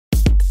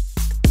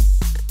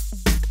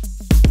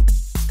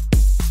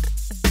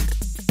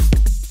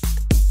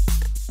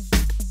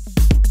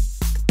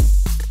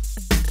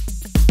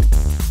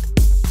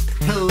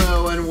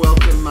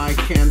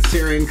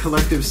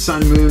Collective,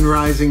 Sun, Moon,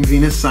 Rising,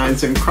 Venus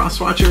signs, and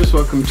cross-watchers.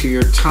 Welcome to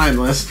your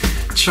Timeless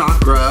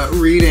Chakra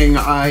Reading.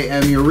 I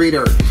am your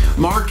reader,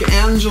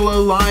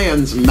 Angelo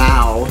Lyons,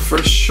 Mal for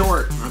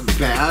short. I'm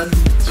bad.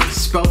 It's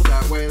spelled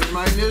that way. They're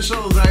my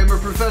initials. I am a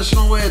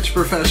professional witch,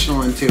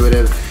 professional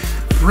intuitive,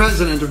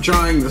 president of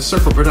Drawing the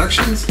Circle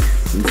Productions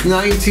since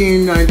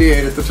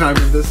 1998 at the time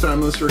of this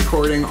timeless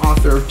recording,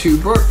 author of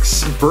 2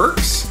 books.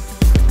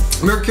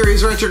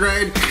 Mercury's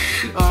retrograde,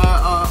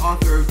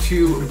 author of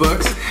 2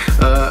 books,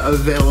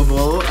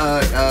 available,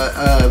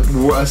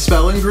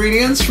 Spell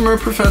Ingredients from a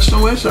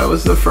Professional Witch. That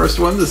was the first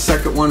one. The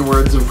second one,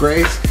 Words of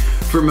Grace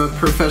from a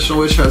Professional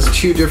Witch, has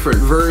 2 different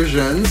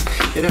versions.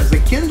 It has a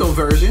Kindle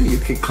version. You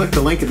can click the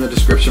link in the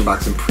description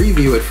box and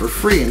preview it for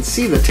free and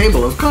see the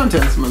table of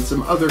contents and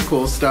some other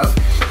cool stuff.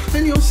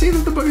 And you'll see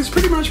that the book is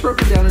pretty much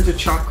broken down into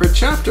chakra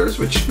chapters,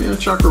 which,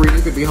 chakra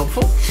reading could be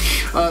helpful.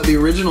 The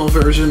original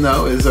version,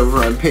 though, is over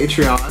on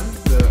Patreon.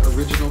 The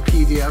original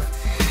PDF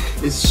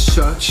is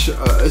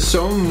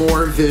so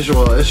more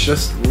visual. It's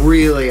just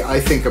really, I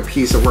think, a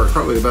piece of work.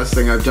 Probably the best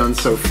thing I've done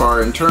so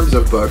far in terms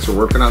of books. We're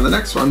working on the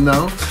next one,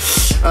 though.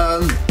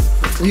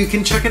 You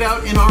can check it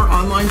out in our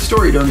online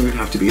store. You don't even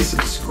have to be a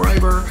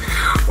subscriber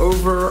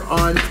over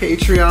on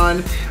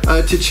Patreon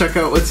to check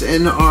out what's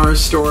in our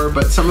store.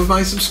 But some of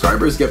my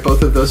subscribers get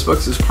both of those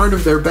books as part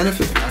of their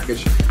benefit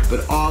package.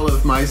 But all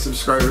of my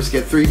subscribers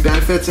get 3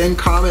 benefits in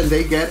common.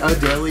 They get a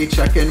daily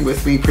check-in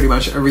with me pretty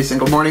much every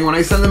single morning when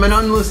I send them an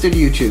unlisted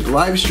YouTube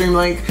live stream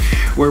link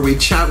where we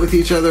chat with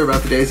each other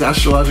about the day's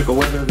astrological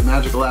weather, the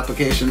magical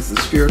applications, the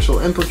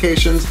spiritual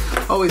implications,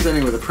 always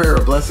ending with a prayer,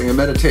 a blessing, a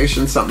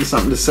meditation,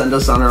 something to send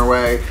us on our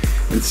way.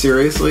 And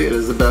seriously, it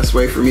is the best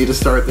way for me to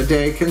start the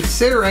day,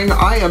 considering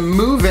I am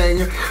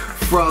moving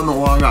from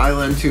Long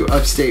Island to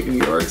upstate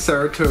New York,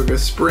 Saratoga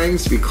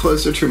Springs, to be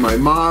closer to my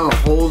mom. A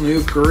whole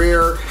new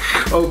career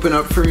open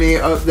up for me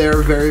up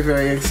there. Very,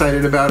 very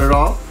excited about it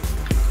all.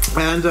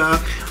 And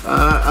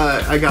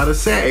I gotta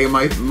say,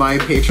 my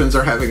patrons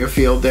are having a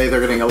field day. They're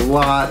getting a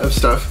lot of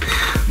stuff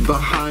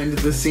behind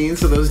the scenes,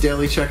 so those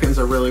daily check-ins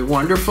are really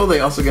wonderful. They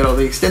also get all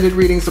the extended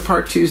readings, the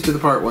part 2s to the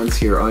part 1s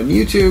here on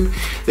YouTube.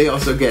 They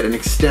also get an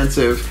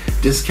extensive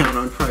discount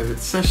on private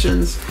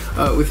sessions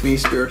with me,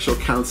 spiritual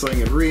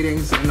counseling and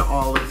readings and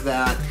all of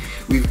that.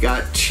 We've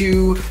got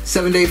 2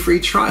 7-day free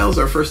trials,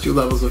 our first 2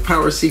 levels of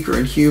Power Seeker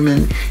and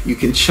Human. You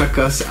can check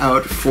us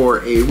out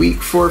for a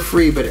week for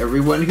free, but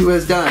everyone who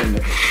has done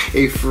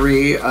a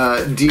free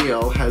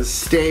deal has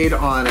stayed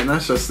on, and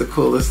that's just the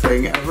coolest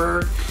thing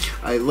ever.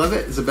 I love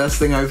it. It's the best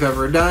thing I've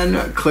ever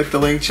done. Click the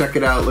link, check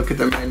it out, look at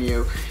the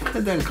menu,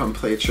 and then come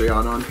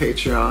Patreon on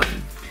Patreon.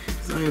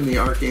 I am the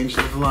Archangel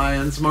of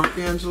Lyons,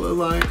 Angelo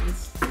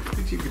Lyons.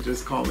 You could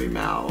just call me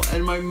Mal.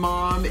 And my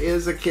mom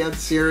is a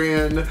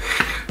Cancerian.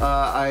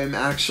 I am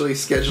actually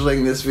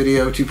scheduling this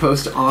video to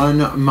post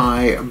on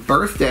my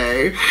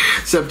birthday,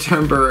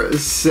 September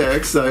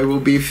 6th. I will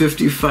be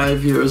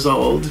 55 years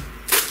old.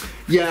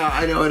 Yeah,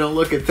 I know I don't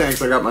look it. Thanks.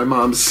 I got my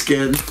mom's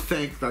skin.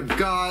 Thank the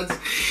gods.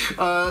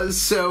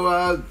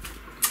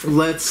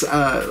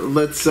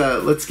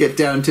 Let's get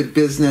down to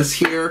business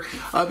here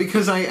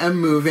because I am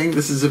moving.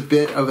 This is a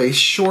bit of a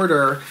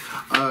shorter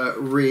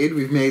read.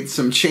 We've made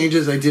some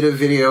changes. I did a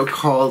video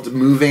called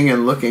Moving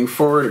and Looking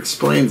Forward,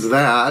 explains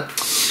that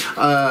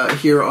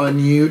here on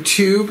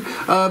YouTube,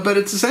 but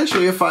it's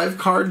essentially a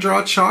 5-card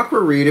draw chakra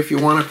read, if you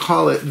want to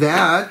call it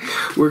that.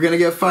 We're going to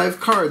get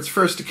 5 cards.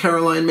 First, a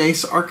Caroline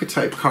Myss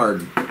archetype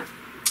card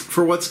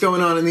for what's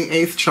going on in the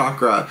 8th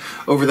chakra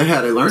over the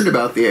head. I learned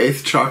about the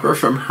 8th chakra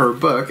from her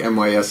book,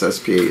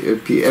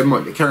 MYSSP,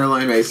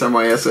 Caroline Myss,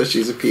 MYSS,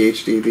 she's a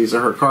PhD. These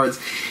are her cards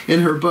in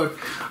her book,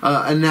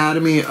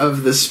 Anatomy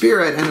of the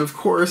Spirit. And of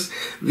course,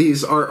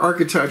 these are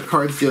archetype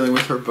cards dealing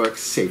with her book,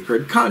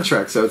 Sacred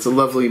Contract. So it's a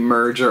lovely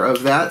merger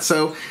of that.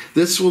 So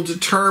this will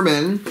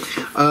determine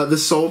the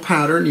soul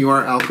pattern you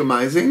are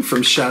alchemizing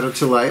from shadow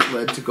to light,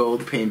 lead to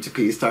gold, pain to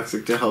peace,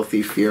 toxic to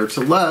healthy, fear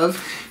to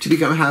love, to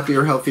become a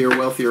happier, healthier,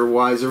 wealthier,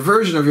 wiser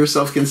version of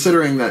yourself,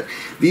 considering that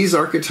these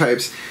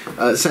archetypes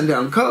send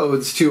down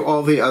codes to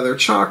all the other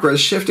chakras,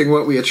 shifting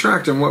what we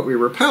attract and what we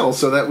repel,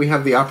 so that we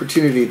have the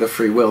opportunity, the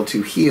free will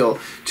to heal,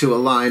 to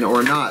align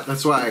or not.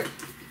 That's why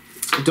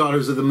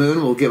Daughters of the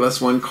Moon will give us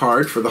 1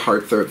 card for the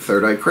heart,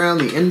 third eye crown,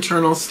 the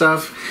internal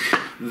stuff.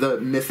 The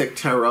Mythic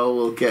Tarot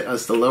will get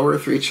us the lower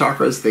 3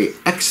 chakras, the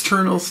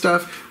external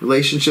stuff,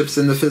 relationships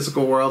in the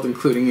physical world,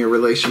 including your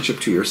relationship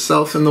to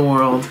yourself in the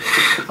world.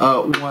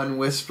 1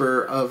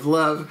 Whisper of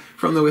Love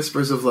from the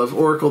Whispers of Love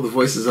Oracle, the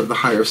voices of the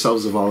higher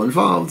selves of all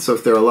involved. So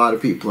if there are a lot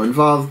of people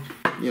involved,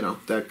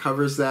 that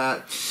covers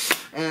that.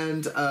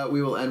 And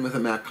we will end with a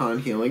Matt Kahn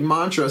healing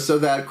mantra, so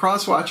that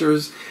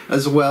cross-watchers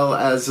as well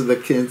as the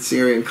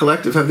Cancerian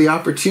Collective have the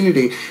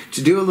opportunity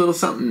to do a little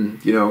something,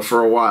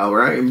 for a while,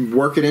 right? And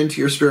work it into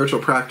your spiritual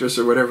practice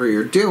or whatever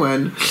you're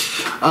doing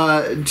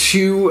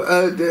to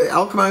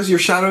alchemize your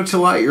shadow to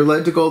light, your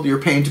lead to gold, your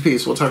pain to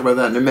peace. We'll talk about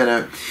that in a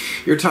minute.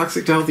 Your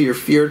toxic to healthy, your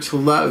fear to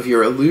love,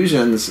 your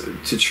illusions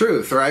to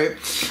truth, right?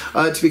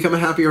 To become a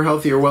happier,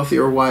 healthier,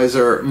 wealthier,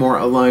 wiser, more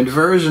aligned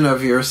version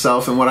of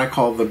yourself in what I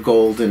call the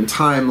golden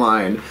timeline.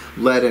 divine,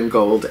 lead and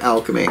gold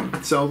alchemy.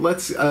 So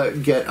let's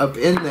get up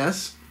in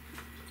this.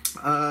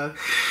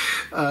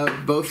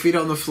 Both feet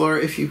on the floor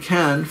if you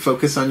can.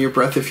 Focus on your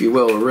breath if you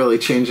will. We're really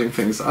changing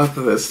things up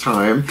this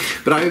time.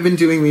 But I have been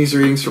doing these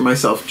readings for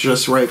myself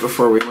just right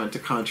before we went to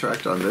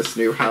contract on this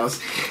new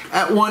house.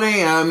 At 1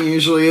 a.m.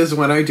 usually is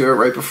when I do it,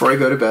 right before I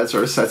go to bed.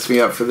 Sort of sets me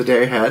up for the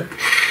day ahead.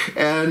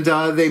 And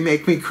they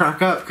make me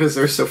crack up because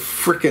they're so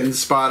freaking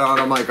spot on.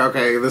 I'm like,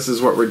 okay, this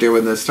is what we're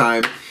doing this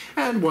time.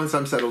 And once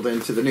I'm settled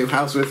into the new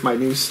house with my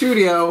new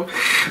studio,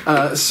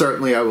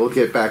 certainly I will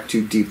get back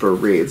to deeper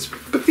reads.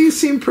 But these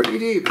seem pretty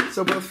deep,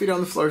 so both feet on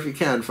the floor if you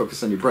can.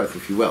 Focus on your breath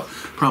if you will.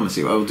 Promise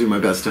you, I will do my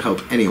best to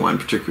help anyone,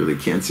 particularly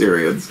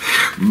Cancerians,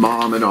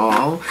 mom and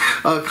all,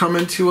 come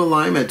into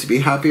alignment to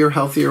be happier,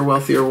 healthier,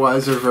 wealthier,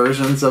 wiser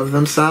versions of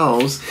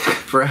themselves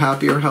for a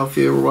happier,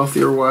 healthier,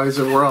 wealthier,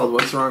 wiser world.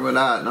 What's wrong with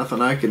that?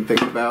 Nothing I can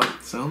think about.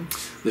 So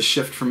the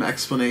shift from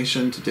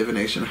explanation to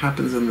divination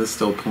happens in the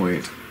still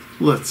point.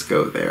 Let's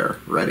go there.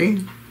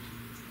 Ready?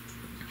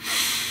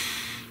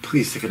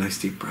 Please take a nice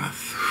deep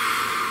breath.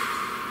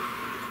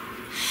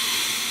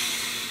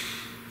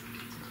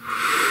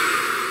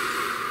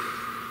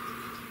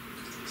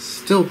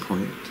 Still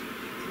point.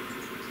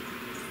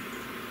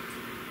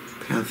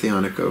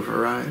 Pantheonic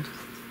override.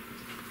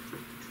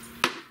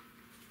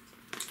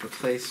 A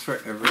place for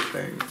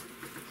everything.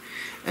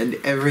 And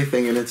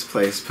everything in its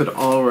place. Put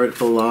all where it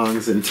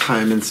belongs in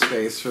time and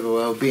space for the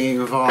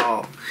well-being of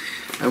all.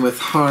 And with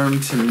harm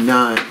to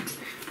none,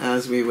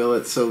 as we will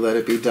it, so let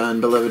it be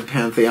done. Beloved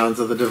pantheons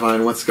of the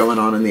divine, what's going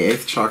on in the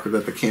 8th chakra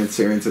that the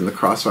Cancerians and the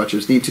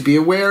Crosswatchers need to be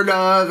aware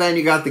of? And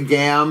you got the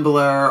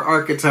gambler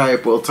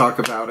archetype. We'll talk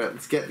about it.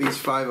 Let's get these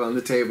 5 on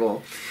the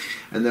table,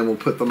 and then we'll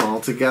put them all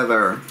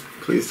together.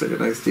 Please take a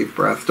nice deep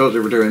breath. Told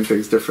you we're doing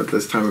things different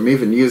this time. I'm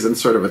even using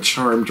sort of a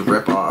charmed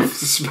rip-off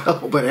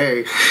spell, but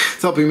hey,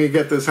 it's helping me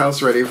get this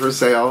house ready for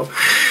sale.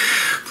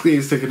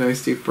 Please take a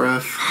nice deep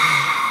breath.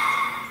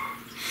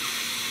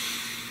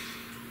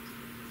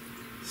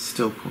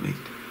 Still point.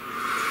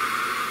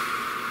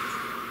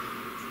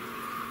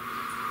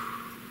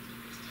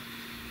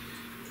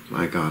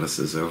 My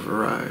goddesses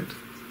override.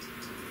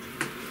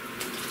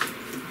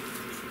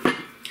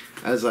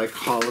 As I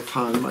call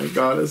upon my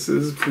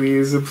goddesses,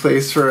 please, a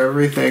place for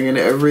everything and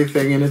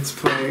everything in its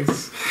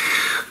place.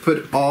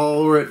 Put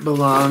all where it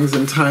belongs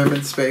in time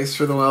and space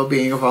for the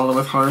well-being of all and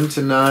with harm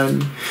to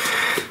none.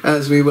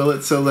 As we will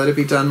it, so let it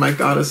be done, my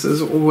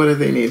goddesses. What do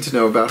they need to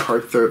know about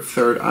heart,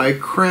 third eye,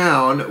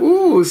 crown?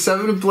 Ooh,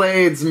 7 of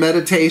blades,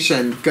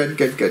 meditation. Good,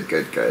 good, good,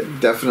 good, good.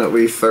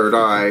 Definitely third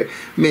eye,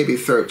 maybe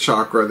throat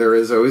chakra. There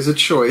is always a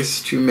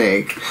choice to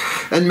make.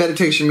 And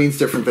meditation means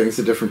different things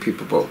to different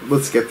people. But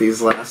let's get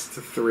these last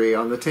 3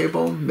 on the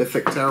table.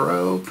 Mythic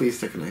Tarot, please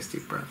take a nice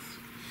deep breath.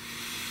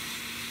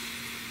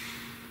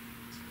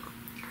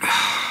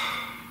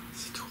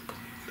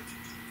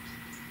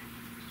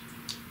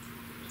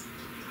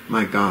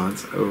 My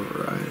gods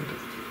override.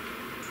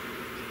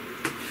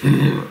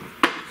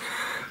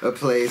 A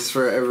place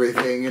for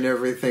everything and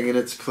everything in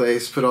its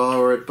place. Put all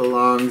where it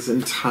belongs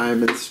in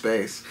time and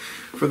space.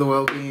 For the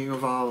well-being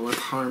of all and with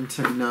harm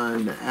to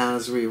none.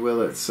 As we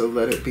will it, so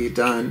let it be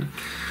done.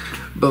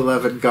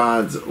 Beloved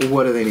gods,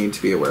 what do they need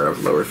to be aware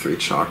of? Lower 3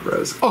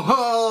 chakras.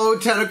 Oh,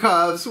 10 of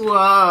Cups.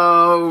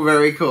 Whoa,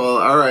 very cool.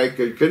 All right,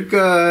 good, good,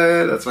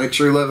 good. That's my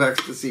true love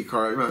ecstasy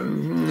card.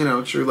 You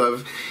know, true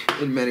love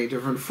in many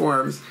different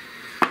forms.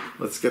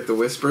 Let's get the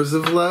Whispers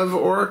of Love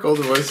Oracle,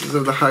 the voices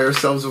of the higher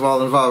selves of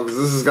all involved,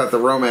 because this has got the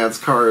romance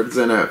cards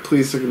in it.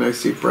 Please take a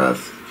nice deep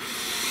breath.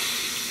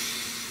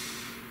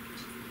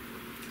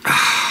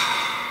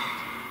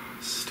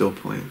 Still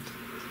point.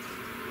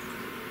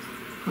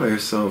 Higher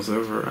selves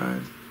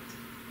override.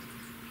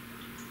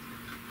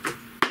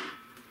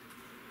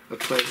 A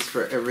place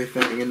for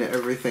everything and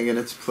everything in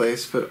its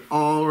place. Put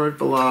all where it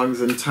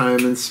belongs in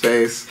time and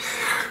space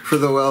for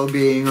the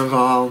well-being of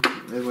all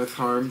and with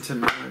harm to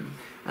none.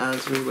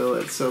 As we will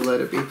it, so let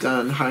it be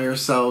done. Higher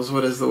selves,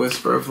 what is the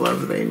whisper of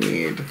love they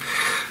need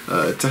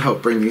to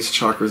help bring these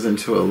chakras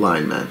into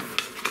alignment?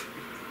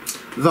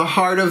 The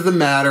heart of the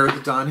matter,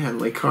 the Don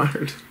Henley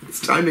card. It's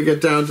time to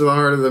get down to the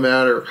heart of the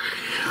matter.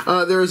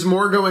 There's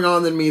more going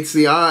on than meets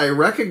the eye.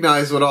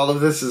 Recognize what all of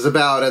this is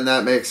about, and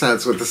that makes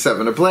sense with the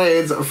 7 of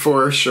Blades,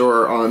 for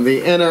sure, on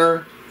the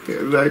inner.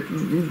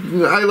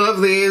 I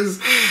love these.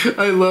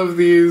 I love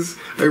these.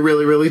 I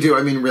really, really do.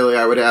 I mean, really,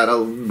 I would add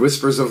a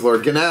Whispers of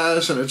Lord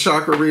Ganesh and a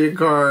Chakra Read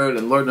card,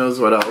 and Lord knows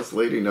what else.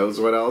 Lady knows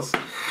what else.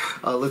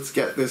 Let's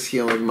get this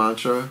healing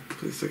mantra.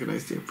 Please take a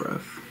nice deep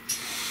breath.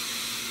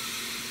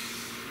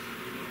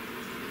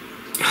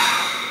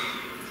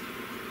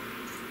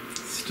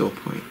 Still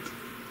point.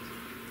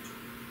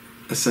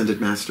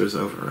 Ascended Masters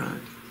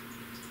override.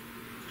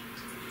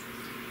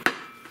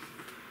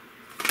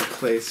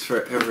 Place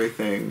for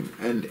everything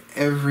and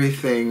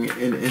everything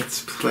in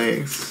its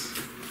place.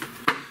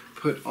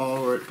 Put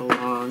all where it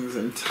belongs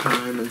in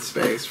time and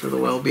space for the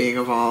well-being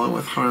of all and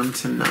with harm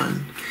to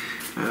none.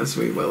 as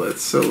we will it.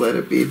 So let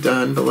it be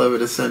done.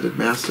 Beloved Ascended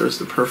Masters,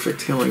 the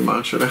perfect healing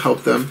mantra to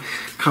help them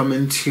come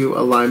into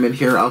alignment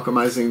here,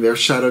 alchemizing their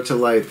shadow to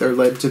light, their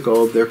lead to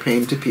gold, their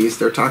pain to peace,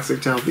 their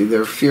toxic to healthy,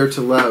 their fear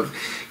to love.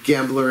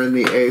 Gambler in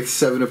the 8th,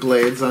 7 of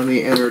Blades on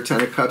the inner,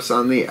 10 of Cups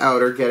on the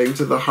outer, getting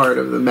to the heart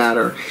of the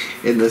matter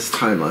in this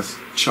Timeless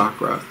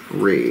Chakra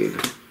Read.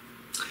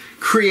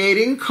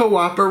 Creating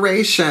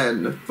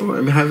cooperation. Oh,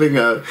 I'm having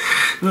an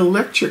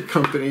electric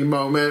company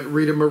moment.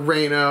 Rita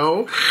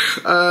Moreno.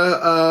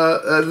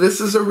 This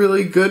is a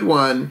really good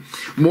one.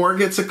 More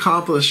gets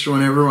accomplished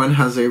when everyone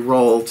has a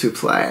role to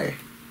play.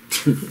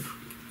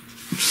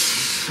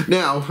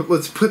 Now,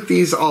 let's put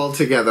these all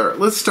together.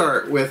 Let's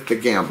start with the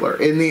Gambler.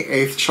 In the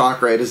 8th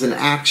chakra, it is an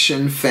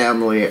action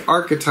family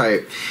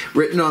archetype.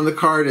 Written on the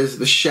card is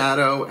the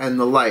shadow and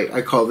the light.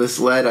 I call this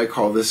lead, I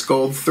call this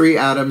gold. 3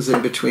 atoms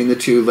in between the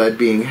two, lead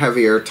being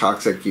heavier,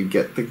 toxic, you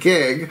get the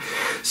gig.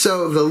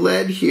 So the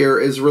lead here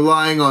is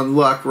relying on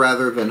luck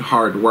rather than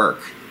hard work.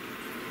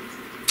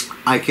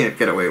 I can't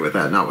get away with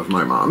that, not with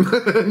my mom.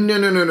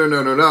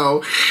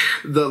 No.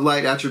 The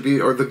light attribute,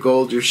 or the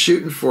gold you're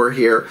shooting for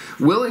here,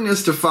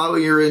 willingness to follow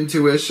your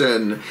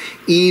intuition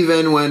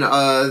even when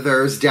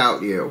others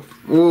doubt you.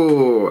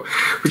 Ooh,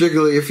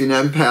 particularly if you're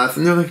an empath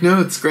and they're like, no,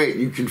 it's great.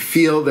 You can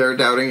feel they're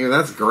doubting you.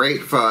 That's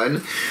great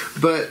fun.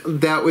 But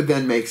that would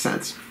then make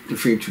sense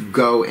for you to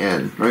go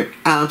in, right?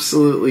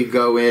 Absolutely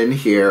go in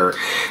here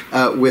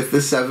with the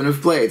 7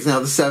 of Blades. Now,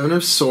 the 7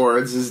 of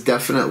Swords is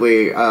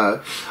definitely a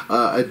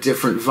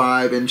different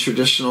vibe in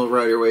traditional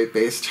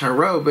Rider-Waite-based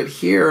tarot, but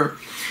here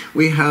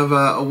we have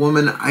a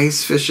woman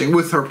ice fishing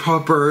with her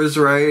puppers,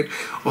 right?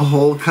 A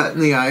hole cut in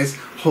the ice,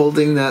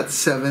 holding that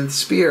 7th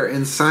spear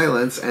in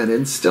silence and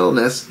in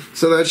stillness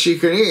so that she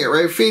can eat,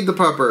 right? Feed the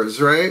puppers,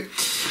 right?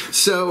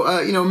 So,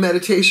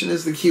 meditation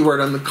is the key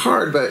word on the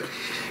card, but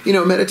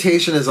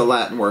meditation is a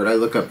Latin word. I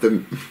look up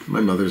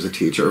my mother's a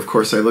teacher, of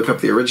course. I look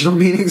up the original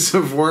meanings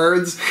of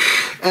words,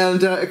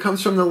 and it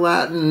comes from the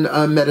Latin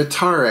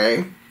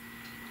meditare,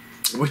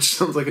 which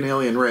sounds like an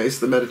alien race,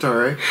 the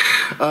meditare.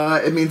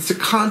 It means to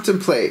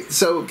contemplate.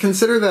 So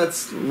consider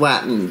that's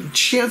Latin.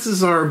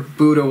 Chances are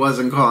Buddha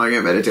wasn't calling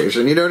it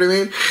meditation, you know what I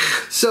mean?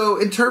 So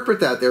interpret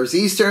that. There's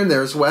Eastern,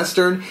 there's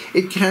Western.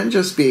 It can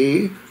just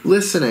be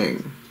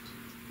listening.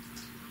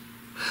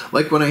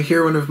 Like when I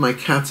hear one of my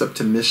cats up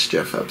to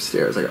mischief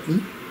upstairs, I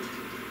go,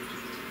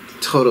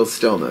 total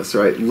stillness,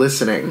 right?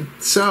 Listening.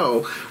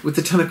 So, with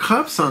the 10 of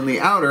Cups on the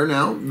outer,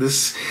 now,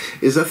 this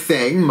is a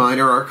thing.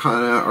 Minor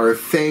arcana or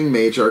thing,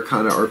 major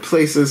arcana or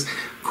places,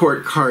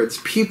 court cards,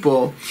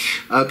 people,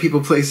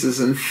 places,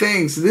 and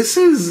things. This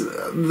is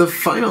the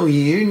final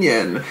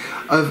union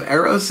of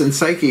Eros and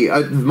Psyche,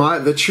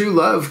 the true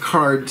love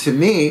card to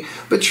me,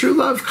 but true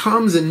love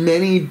comes in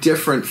many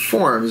different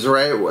forms,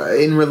 right?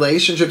 In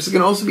relationships, it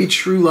can also be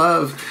true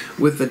love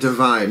with the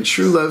divine,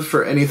 true love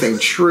for anything,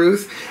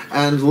 truth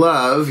and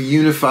love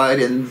unified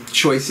in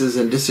choices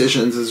and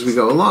decisions as we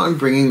go along,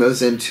 bringing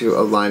those into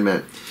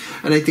alignment.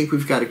 And I think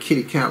we've got a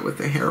kitty cat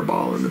with a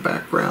hairball in the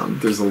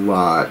background. There's a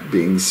lot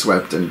being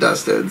swept and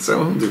dusted,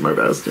 so I'll do my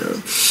best here.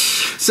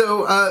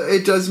 So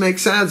it does make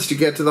sense to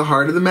get to the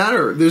heart of the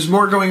matter. There's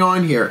more going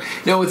on here.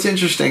 Now, what's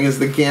interesting is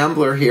the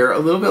Gambler here, a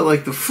little bit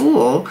like the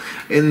Fool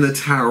in the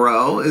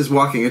tarot, is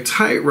walking a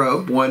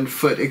tightrope, 1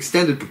 foot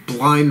extended, but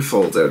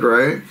blindfolded,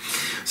 right?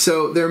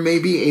 So there may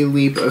be a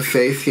leap of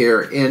faith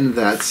here in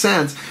that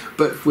sense,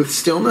 but with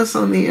stillness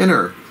on the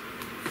inner,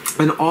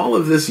 and all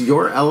of this,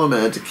 your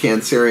element,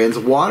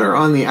 Cancerians, water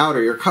on the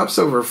outer, your cups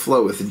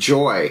overflow with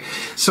joy.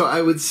 So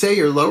I would say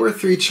your lower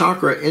 3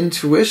 chakra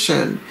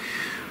intuition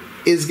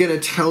is going to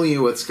tell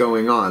you what's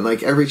going on.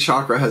 Like every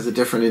chakra has a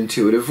different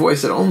intuitive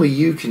voice that only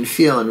you can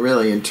feel and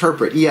really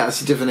interpret. Yes,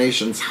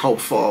 divination's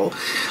helpful,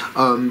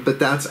 but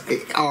that's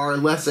our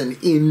lesson,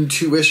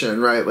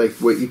 intuition, right? Like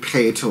what you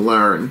pay to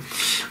learn.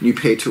 You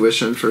pay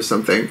tuition for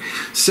something.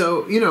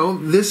 So,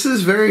 this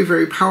is very,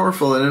 very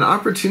powerful and an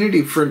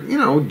opportunity for,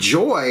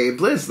 joy,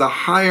 bliss, the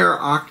higher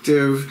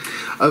octave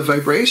of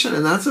vibration.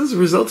 And that's as a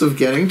result of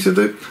getting to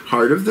the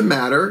heart of the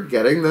matter,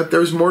 getting that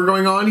there's more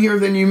going on here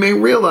than you may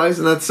realize.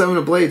 And that 7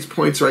 of Blades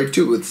points right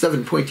to, with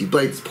 7 pointy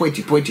blades,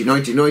 pointy,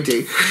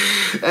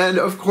 nointy. And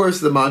of course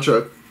the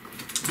mantra,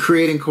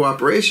 creating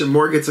cooperation.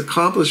 More gets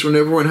accomplished when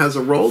everyone has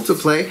a role to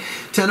play.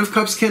 10 of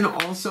Cups can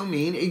also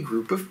mean a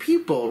group of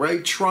people,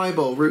 right?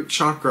 Tribal, root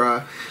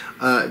chakra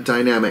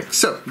dynamic.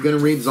 So I'm going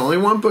to read, there's only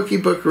one book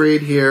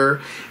read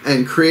here,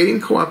 and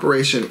creating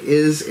cooperation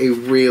is a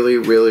really,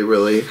 really,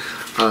 really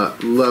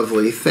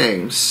lovely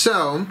thing.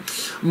 So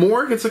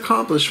more gets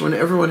accomplished when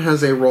everyone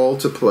has a role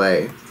to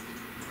play.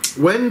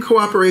 When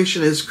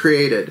cooperation is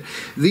created,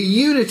 the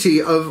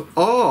unity of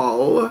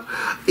all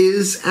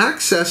is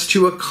access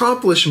to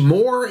accomplish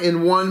more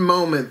in one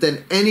moment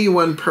than any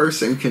one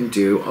person can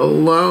do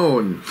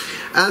alone.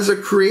 As a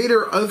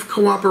creator of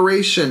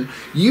cooperation,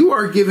 you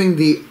are giving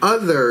the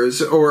others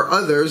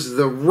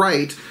the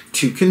right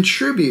to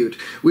contribute,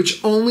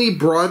 which only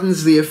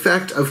broadens the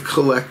effect of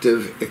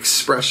collective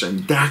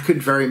expression. That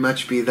could very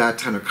much be that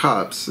Ten of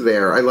Cups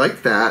there. I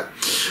like that.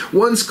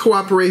 Once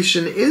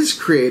cooperation is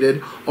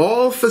created,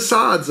 all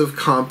facades of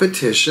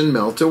competition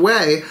melt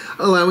away,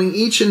 allowing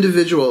each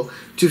individual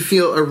to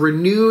feel a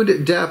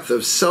renewed depth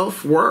of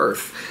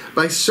self-worth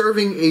by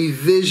serving a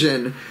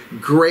vision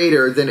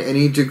greater than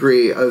any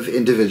degree of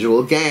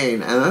individual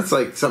gain. And that's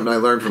like something I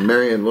learned from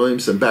Marianne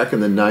Williamson back in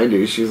the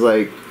 90s. She's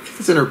like,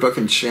 it's in her book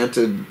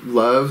Enchanted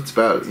Love. It's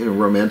about, you know,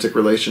 romantic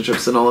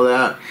relationships and all of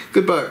that.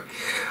 Good book.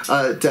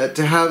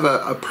 To have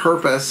a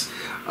purpose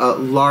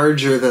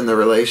larger than the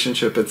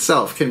relationship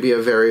itself can be a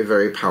very,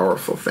 very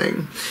powerful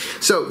thing.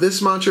 So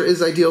this mantra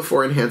is ideal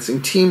for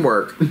enhancing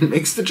teamwork,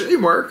 makes the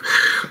dream work,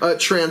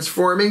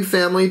 transforming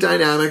family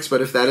dynamics,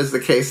 but if that is the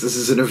case, this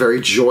is in a very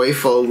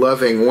joyful,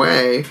 loving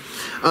way,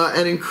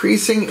 and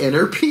increasing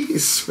inner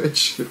peace,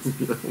 which, you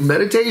know,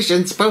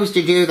 meditation's supposed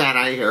to do that,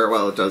 I hear.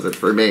 Well, it does it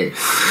for me.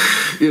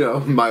 You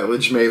know,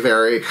 mileage may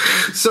vary.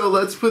 So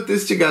let's put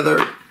this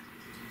together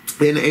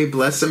in a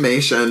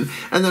blessimation,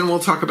 and then we'll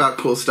talk about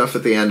cool stuff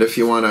at the end. If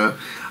you want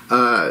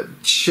to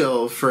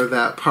chill for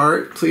that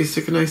part, please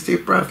take a nice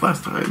deep breath.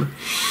 Last time.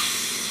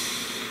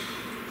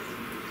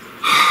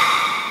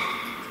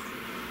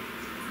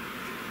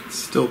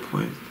 Still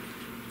point.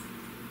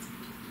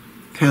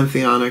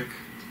 Pantheonic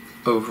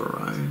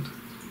override.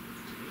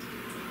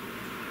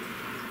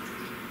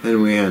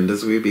 And we end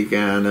as we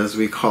began, as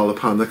we call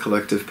upon the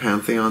collective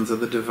pantheons of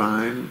the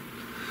divine.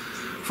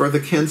 For the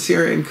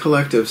Cancerian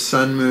collective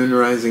Sun, Moon,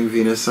 Rising,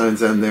 Venus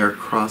signs and their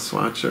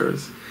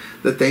cross-watchers,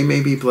 that they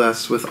may be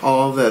blessed with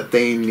all that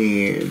they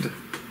need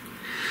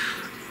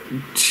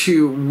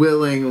to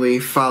willingly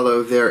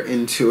follow their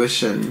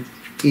intuition,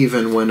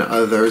 even when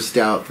others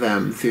doubt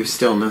them, through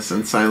stillness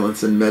and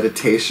silence and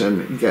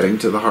meditation, getting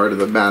to the heart of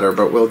the matter.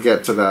 But we'll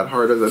get to that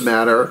heart of the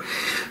matter,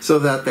 so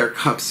that their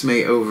cups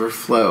may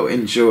overflow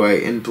in joy,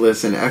 in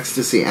bliss, in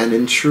ecstasy, and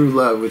in true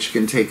love, which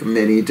can take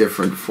many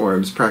different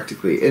forms,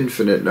 practically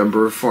infinite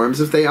number of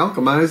forms. If they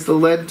alchemize the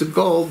lead to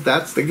gold,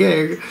 that's the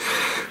gig,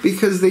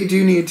 because they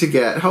do need to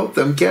help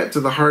them get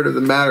to the heart of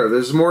the matter.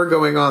 There's more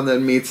going on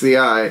than meets the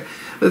eye,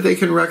 that they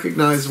can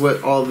recognize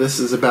what all this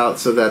is about,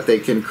 so that they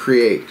can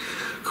create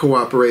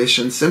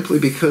cooperation, simply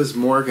because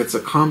more gets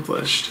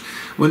accomplished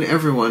when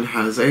everyone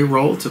has a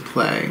role to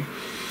play,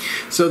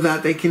 so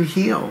that they can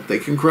heal, they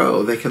can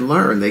grow, they can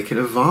learn, they can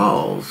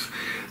evolve,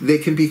 they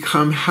can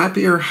become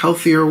happier,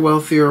 healthier,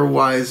 wealthier,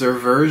 wiser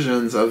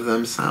versions of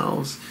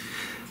themselves,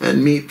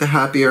 and meet the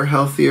happier,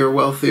 healthier,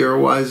 wealthier,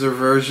 wiser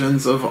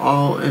versions of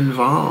all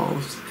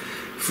involved,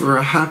 for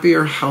a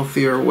happier,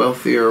 healthier,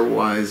 wealthier,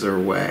 wiser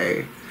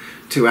way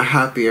to a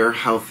happier,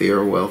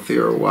 healthier,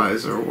 wealthier,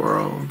 wiser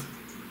world,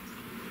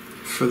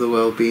 for the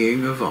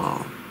well-being of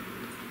all,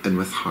 and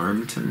with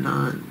harm to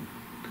none,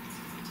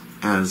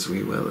 as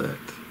we will it.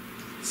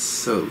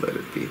 So let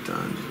it be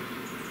done.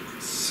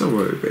 So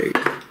let it be.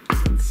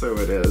 And so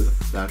it is.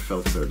 That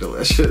felt so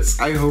delicious.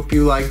 I hope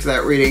you liked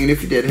that reading, and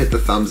if you did, hit the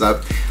thumbs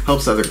up.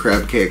 Helps other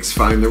crab cakes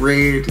find the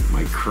read.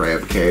 My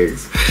crab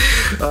cakes.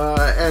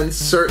 And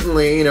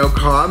certainly, you know,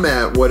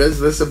 comment, what is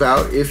this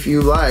about, if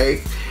you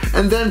like.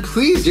 And then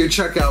please do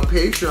check out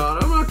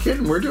Patreon. I'm not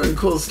kidding. We're doing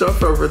cool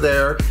stuff over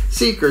there.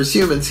 Seekers,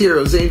 humans,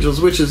 heroes, angels,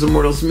 witches,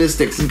 immortals,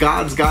 mystics,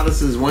 gods,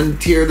 goddesses. One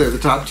tier, they're the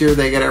top tier.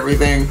 They get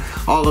everything.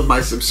 All of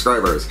my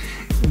subscribers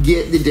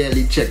get the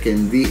daily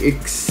check-in, the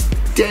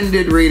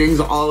extended readings,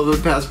 all of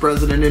the past,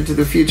 present, and into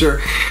the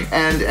future,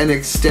 and an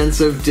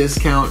extensive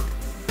discount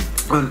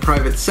on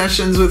private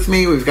sessions with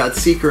me. We've got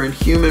Seeker and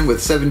Human with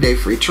 7-day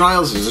free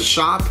trials. There's a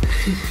shop.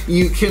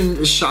 You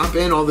can shop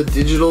in all the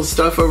digital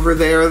stuff over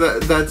there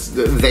that's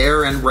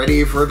there and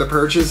ready for the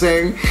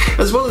purchasing,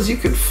 as well as you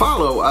can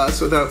follow us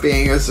without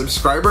being a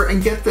subscriber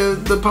and get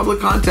the public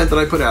content that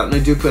I put out. And I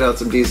do put out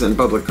some decent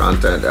public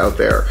content out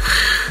there.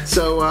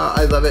 So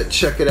I love it.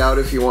 Check it out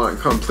if you want.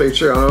 Come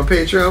Patreon on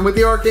Patreon with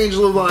the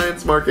Archangel of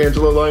Lyons, Mark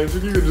Angelo Lyons, or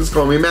you can just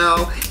call me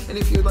Mal. And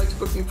if you'd like to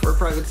book me for a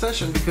private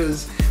session,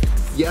 because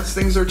yes,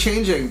 things are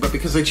changing, but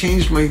because I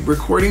changed my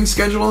recording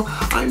schedule,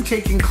 I'm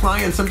taking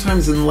clients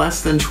sometimes in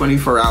less than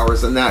 24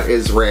 hours, and that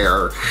is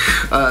rare.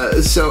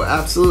 So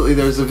absolutely,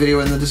 there's a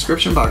video in the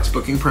description box.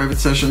 Booking private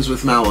sessions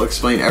with Mal will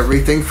explain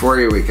everything for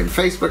you. We can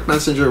Facebook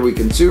Messenger, we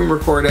can Zoom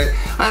record it.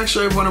 I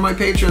actually have one of my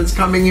patrons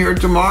coming here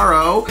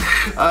tomorrow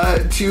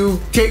to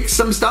take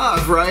some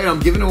stuff, right? I'm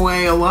giving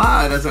away a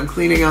lot as I'm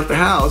cleaning out the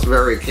house.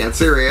 Very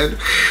Cancerian.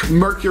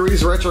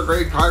 Mercury's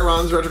retrograde,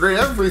 Chiron's retrograde,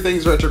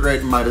 everything's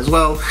retrograde, might as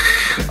well.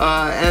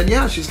 And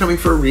yeah, she's coming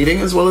for a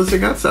reading as well as the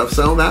gut stuff.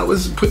 So that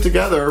was put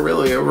together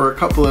really over a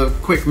couple of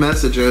quick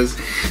messages.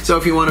 So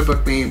if you want to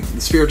book me,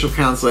 spiritual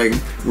counseling,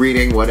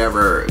 reading,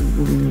 whatever,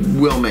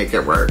 we'll make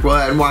it work.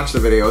 Well, and watch the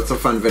video. It's a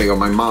fun video.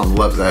 My mom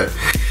loves it.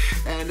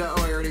 And I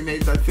already actually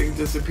made that thing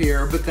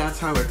disappear, but that's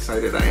how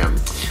excited I am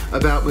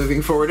about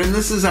moving forward. And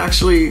this is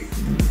actually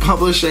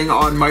publishing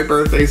on my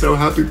birthday, so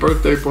happy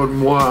birthday pour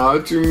moi,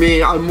 to me,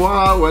 à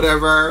moi,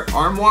 whatever,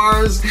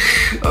 armoires.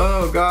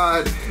 Oh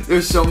God,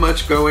 there's so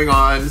much going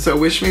on. So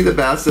wish me the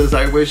best as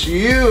I wish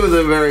you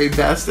the very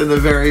best and the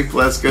very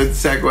blessed good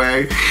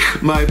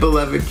segue. My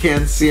beloved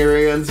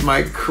Cancerians,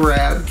 my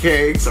crab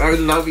cakes, I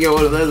love you.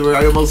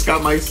 I almost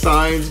got my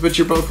signs, but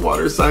you're both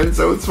water signs,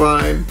 so it's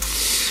fine.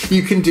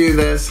 You can do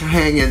this.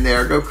 Hang in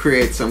there. Go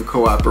create some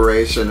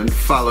cooperation and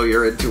follow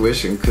your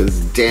intuition,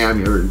 because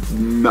damn, you're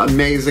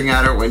amazing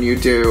at it when you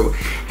do.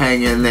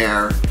 Hang in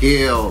there.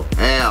 Heal,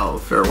 hail,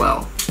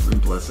 farewell,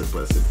 and blessed,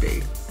 blessed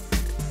be.